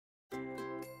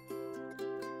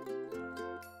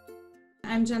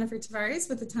I'm Jennifer Tavares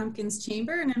with the Tompkins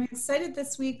Chamber, and I'm excited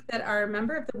this week that our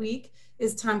member of the week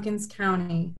is Tompkins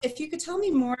County. If you could tell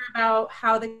me more about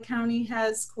how the county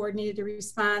has coordinated a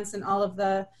response and all of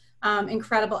the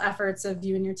incredible efforts of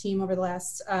you and your team over the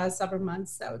last several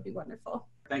months, that would be wonderful.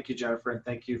 Thank you, Jennifer, and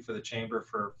thank you for the Chamber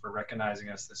for recognizing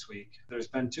us this week. There's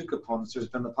been two components. There's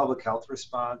been the public health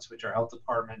response, which our health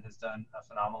department has done a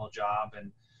phenomenal job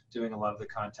in doing a lot of the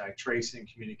contact tracing,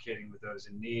 communicating with those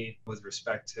in need with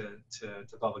respect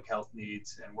to public health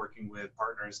needs, and working with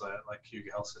partners like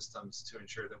Cuba Health Systems to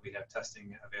ensure that we have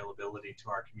testing availability to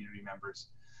our community members.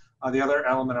 The other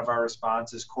element of our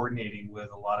response is coordinating with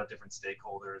a lot of different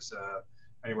stakeholders,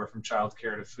 anywhere from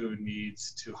childcare to food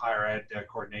needs to higher ed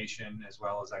coordination, as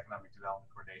well as economic development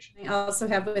coordination. I also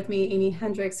have with me Amy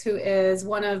Hendricks, who is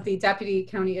one of the deputy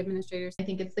county administrators. I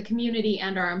think it's the community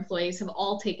and our employees have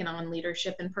all taken on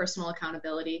leadership and personal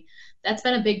accountability. That's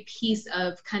been a big piece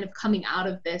of kind of coming out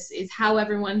of this, is how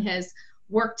everyone has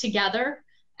worked together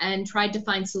and tried to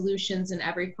find solutions in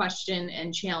every question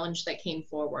and challenge that came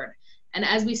forward. And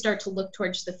as we start to look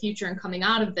towards the future and coming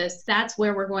out of this, that's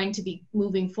where we're going to be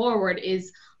moving forward,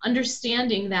 is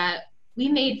understanding that we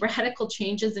made radical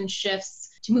changes and shifts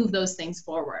to move those things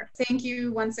forward. Thank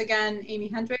you once again, Amy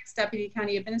Hendricks, Deputy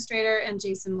County Administrator, and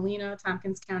Jason Molino,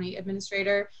 Tompkins County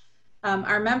Administrator.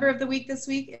 Our member of the week this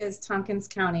week is Tompkins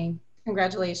County.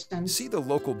 Congratulations. See the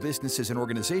local businesses and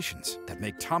organizations that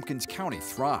make Tompkins County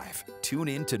thrive. Tune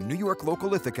in to New York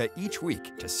Local Ithaca each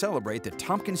week to celebrate the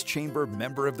Tompkins Chamber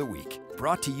Member of the Week.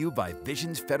 Brought to you by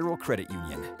Visions Federal Credit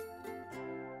Union.